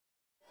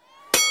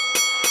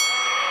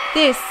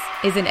This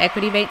is an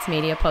Equity Mates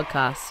Media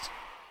podcast.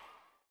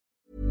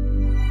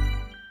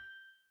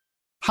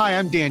 Hi,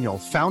 I'm Daniel,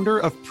 founder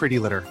of Pretty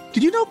Litter.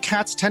 Did you know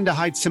cats tend to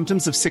hide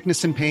symptoms of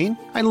sickness and pain?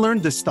 I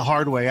learned this the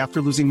hard way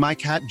after losing my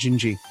cat,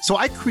 Gingy. So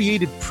I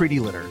created Pretty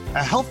Litter,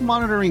 a health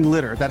monitoring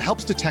litter that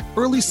helps detect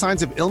early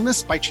signs of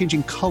illness by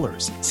changing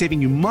colors,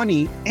 saving you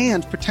money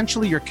and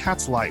potentially your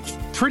cat's life.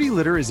 Pretty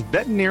Litter is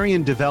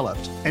veterinarian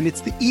developed, and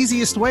it's the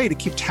easiest way to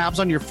keep tabs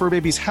on your fur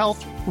baby's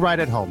health right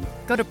at home.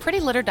 Go to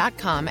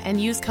prettylitter.com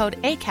and use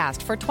code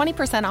ACAST for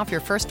 20% off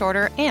your first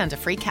order and a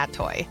free cat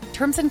toy.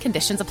 Terms and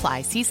conditions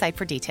apply. See site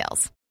for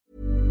details.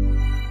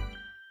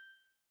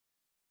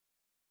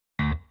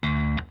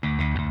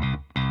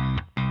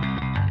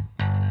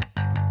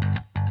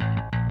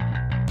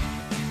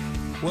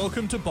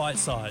 Welcome to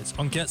Bitesize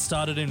on Get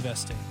Started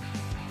Investing.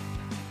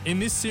 In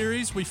this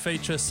series, we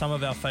feature some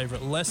of our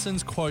favourite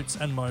lessons, quotes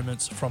and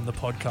moments from the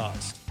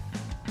podcast.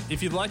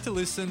 If you'd like to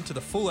listen to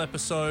the full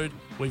episode,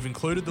 we've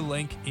included the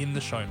link in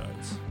the show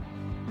notes.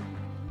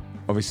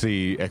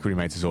 Obviously, Equity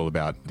Mates is all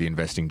about the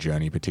investing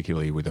journey,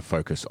 particularly with a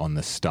focus on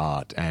the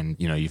start. And,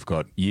 you know, you've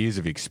got years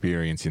of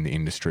experience in the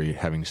industry,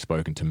 having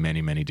spoken to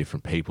many, many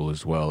different people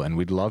as well. And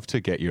we'd love to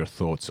get your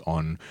thoughts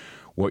on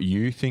what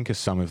you think are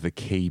some of the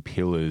key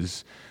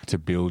pillars to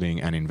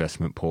building an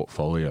investment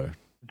portfolio.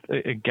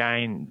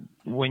 Again,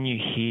 when you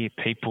hear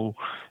people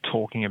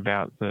talking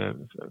about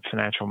the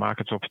financial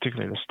markets, or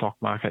particularly the stock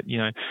market, you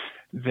know,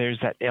 there's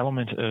that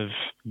element of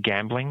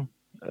gambling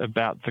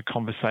about the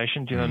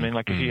conversation. Do you know what I mean?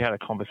 Like if you had a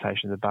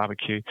conversation at a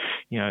barbecue,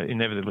 you know,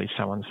 inevitably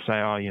someone would say,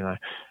 oh, you know,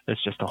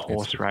 it's just a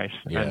horse race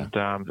and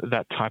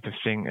that type of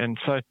thing. And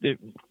so it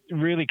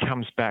really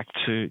comes back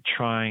to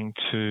trying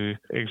to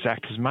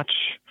exact as much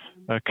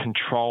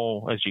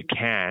control as you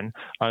can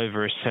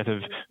over a set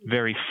of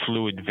very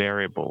fluid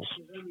variables,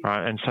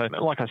 right? And so,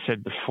 like I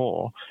said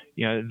before,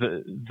 you know,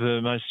 the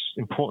most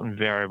important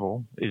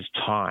variable is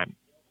time.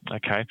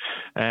 Okay,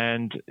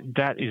 and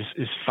that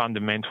is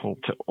fundamental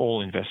to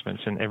all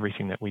investments and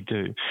everything that we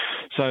do.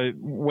 So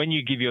when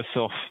you give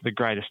yourself the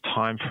greatest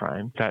time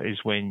frame, that is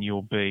when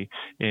you'll be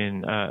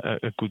in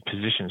a good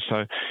position.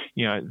 So,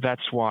 you know,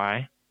 that's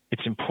why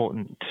it's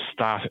important to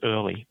start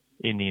early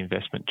in the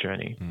investment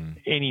journey.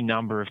 Any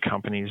number of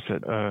companies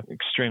that are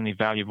extremely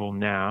valuable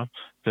now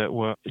that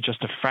were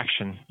just a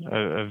fraction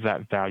of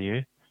that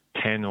value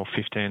 10 or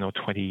 15 or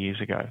 20 years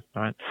ago,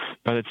 right?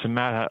 But it's a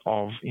matter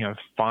of, you know,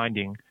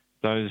 finding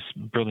those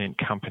brilliant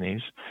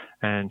companies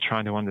and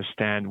trying to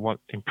understand what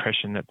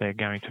impression that they're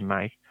going to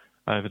make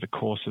over the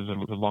course of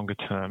the longer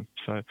term.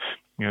 So,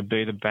 you know,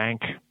 be it a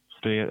bank,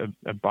 be it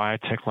a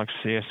biotech like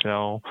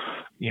CSL,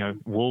 you know,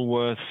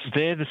 Woolworths,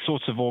 they're the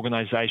sorts of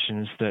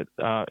organizations that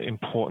are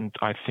important,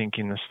 I think,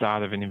 in the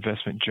start of an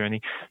investment journey,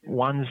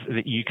 ones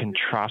that you can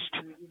trust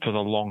for the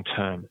long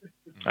term.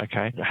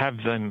 Okay, have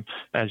them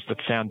as the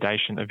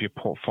foundation of your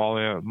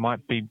portfolio. It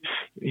might be,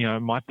 you know, it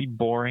might be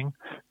boring,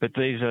 but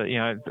these are, you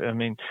know, I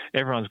mean,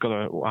 everyone's got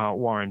a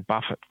Warren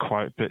Buffett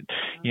quote, but,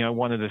 you know,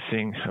 one of the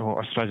things,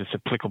 or I suppose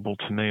it's applicable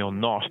to me or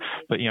not,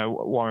 but, you know,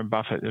 Warren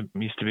Buffett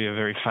used to be a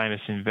very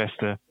famous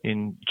investor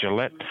in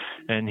Gillette,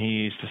 and he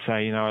used to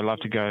say, you know, I love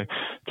to go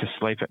to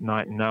sleep at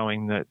night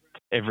knowing that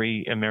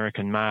every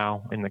American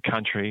male in the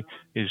country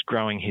is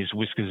growing his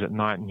whiskers at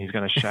night and he's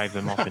going to shave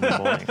them off in the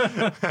morning.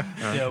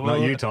 Yeah, well,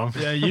 not you, Tom.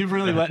 Yeah, you've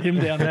really let him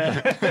down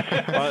there.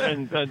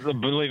 and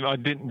believe me, I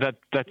didn't. That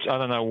I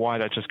don't know why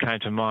that just came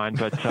to mind,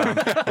 but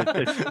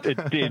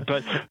it did.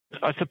 But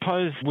I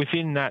suppose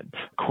within that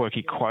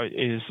quirky quote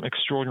is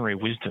extraordinary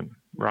wisdom,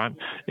 right?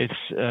 It's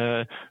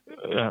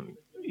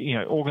you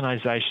know,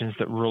 organizations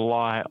that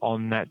rely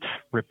on that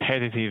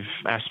repetitive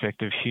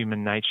aspect of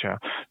human nature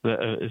that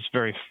is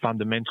very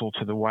fundamental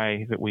to the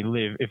way that we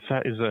live. If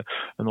that is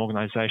an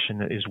organization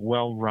that is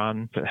well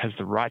run, that has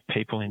the right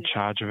people in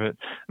charge of it,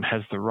 and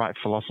has the right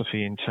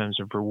philosophy in terms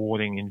of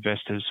rewarding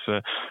investors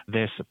for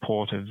their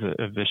support of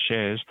the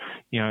shares,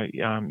 you know,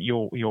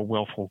 your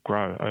wealth will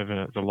grow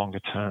over the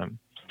longer term.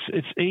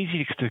 It's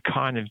easy to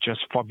kind of just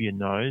fob your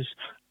nose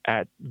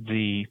at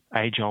the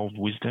age-old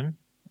wisdom,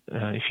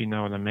 if you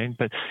know what I mean.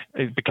 But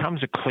it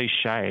becomes a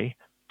cliche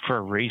for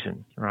a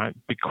reason, right?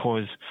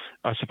 Because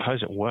I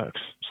suppose it works.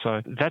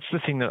 So that's the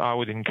thing that I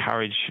would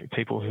encourage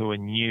people who are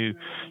new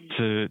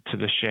to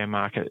the share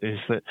market is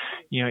that,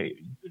 you know,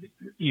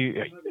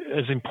 you,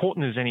 as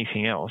important as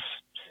anything else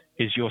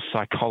is your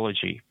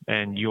psychology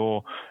and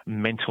your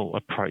mental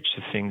approach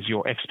to things,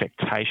 your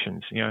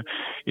expectations. You know,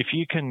 if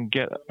you can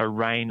get a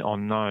rein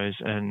on those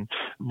and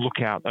look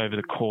out over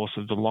the course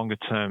of the longer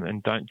term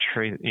and don't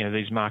treat, you know,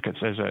 these markets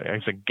as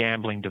a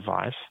gambling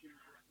device,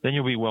 then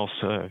you'll be well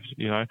served.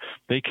 You know,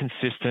 be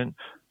consistent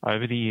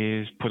over the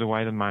years, put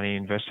away the money,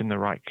 invest in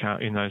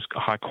in those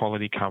high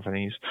quality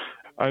companies.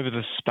 Over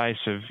the space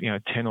of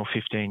 10 or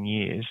 15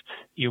 years,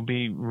 you'll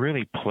be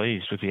really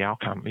pleased with the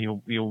outcome.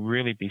 You'll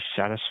really be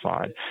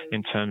satisfied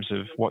in terms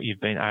of what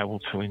you've been able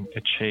to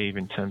achieve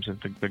in terms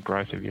of the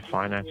growth of your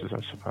finances,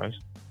 I suppose.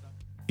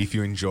 If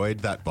you enjoyed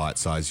that bite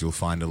size, you'll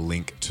find a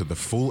link to the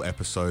full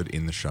episode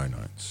in the show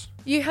notes.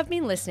 You have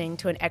been listening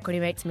to an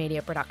Equity Mates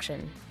Media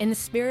production. In the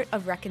spirit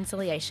of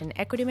reconciliation,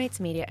 Equity Mates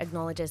Media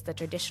acknowledges the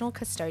traditional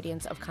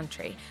custodians of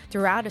country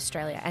throughout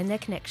Australia and their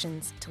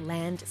connections to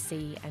land,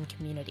 sea and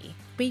community.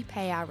 We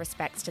pay our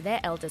respects to their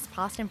elders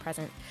past and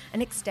present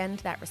and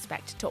extend that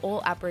respect to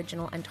all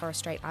Aboriginal and Torres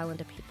Strait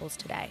Islander peoples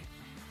today.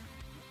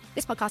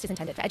 This podcast is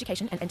intended for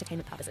education and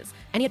entertainment purposes.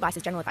 Any advice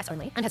is general advice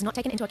only and has not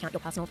taken into account your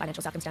personal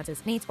financial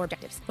circumstances, needs, or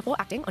objectives. Before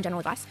acting on general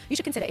advice, you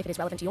should consider if it is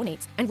relevant to your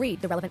needs and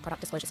read the relevant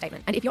product disclosure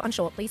statement. And if you're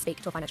unsure, please speak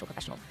to a financial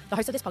professional. The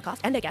hosts of this podcast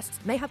and their guests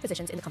may have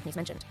positions in the companies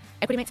mentioned.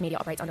 Equity Mates Media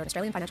operates under an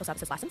Australian Financial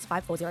Services Licence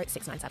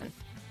 540697.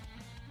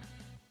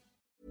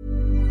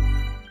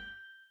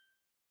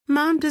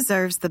 Mom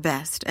deserves the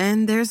best,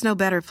 and there's no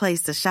better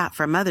place to shop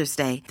for Mother's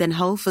Day than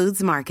Whole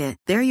Foods Market.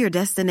 They're your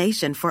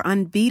destination for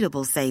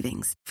unbeatable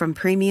savings, from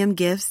premium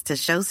gifts to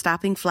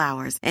show-stopping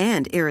flowers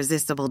and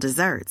irresistible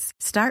desserts.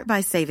 Start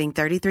by saving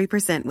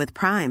 33% with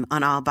Prime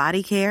on all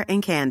body care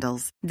and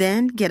candles.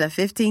 Then get a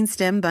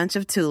 15-stem bunch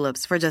of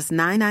tulips for just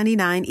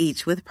 $9.99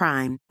 each with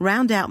Prime.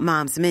 Round out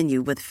Mom's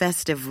menu with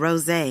festive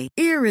rosé,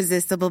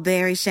 irresistible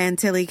berry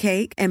chantilly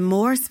cake, and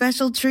more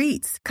special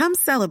treats. Come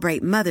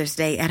celebrate Mother's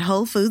Day at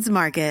Whole Foods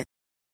Market.